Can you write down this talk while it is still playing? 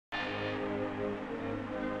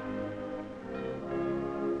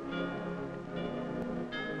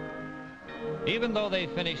Even though they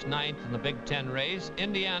finished ninth in the Big Ten race,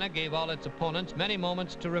 Indiana gave all its opponents many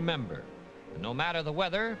moments to remember. And no matter the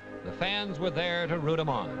weather, the fans were there to root them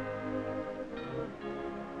on.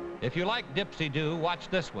 If you like Dipsy-Doo, watch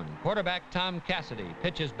this one. Quarterback Tom Cassidy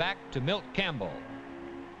pitches back to Milt Campbell.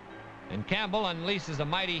 And Campbell unleashes a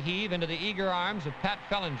mighty heave into the eager arms of Pat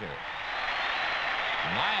Fellinger.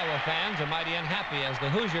 And Iowa fans are mighty unhappy as the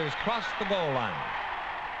Hoosiers cross the goal line.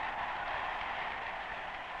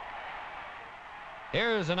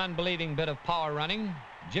 Here's an unbelieving bit of power running.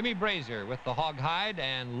 Jimmy Brazier with the hog hide,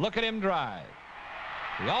 and look at him drive.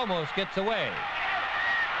 He almost gets away.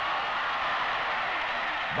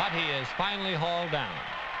 But he is finally hauled down.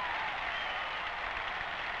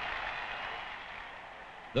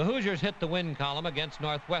 The Hoosiers hit the win column against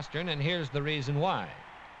Northwestern, and here's the reason why.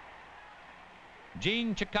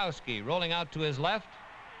 Gene Chakowski rolling out to his left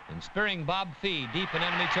and spearing Bob Fee deep in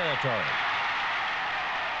enemy territory.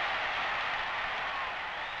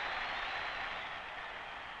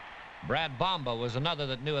 Brad Bomba was another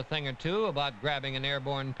that knew a thing or two about grabbing an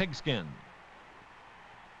airborne pigskin.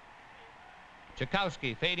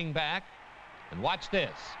 Chakowski fading back, and watch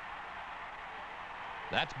this.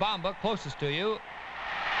 That's Bomba closest to you.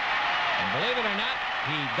 And believe it or not,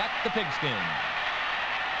 he got the pigskin.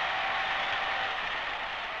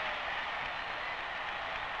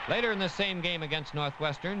 Later in the same game against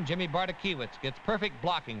Northwestern, Jimmy Bartakiewicz gets perfect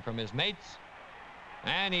blocking from his mates,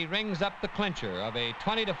 and he rings up the clincher of a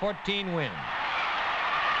 20-14 win.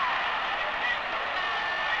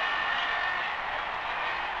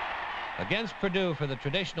 Against Purdue for the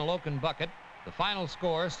traditional Oaken bucket, the final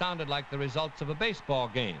score sounded like the results of a baseball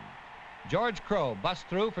game. George Crow busts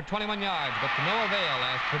through for 21 yards, but to no avail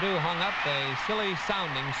as Purdue hung up a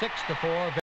silly-sounding 6-4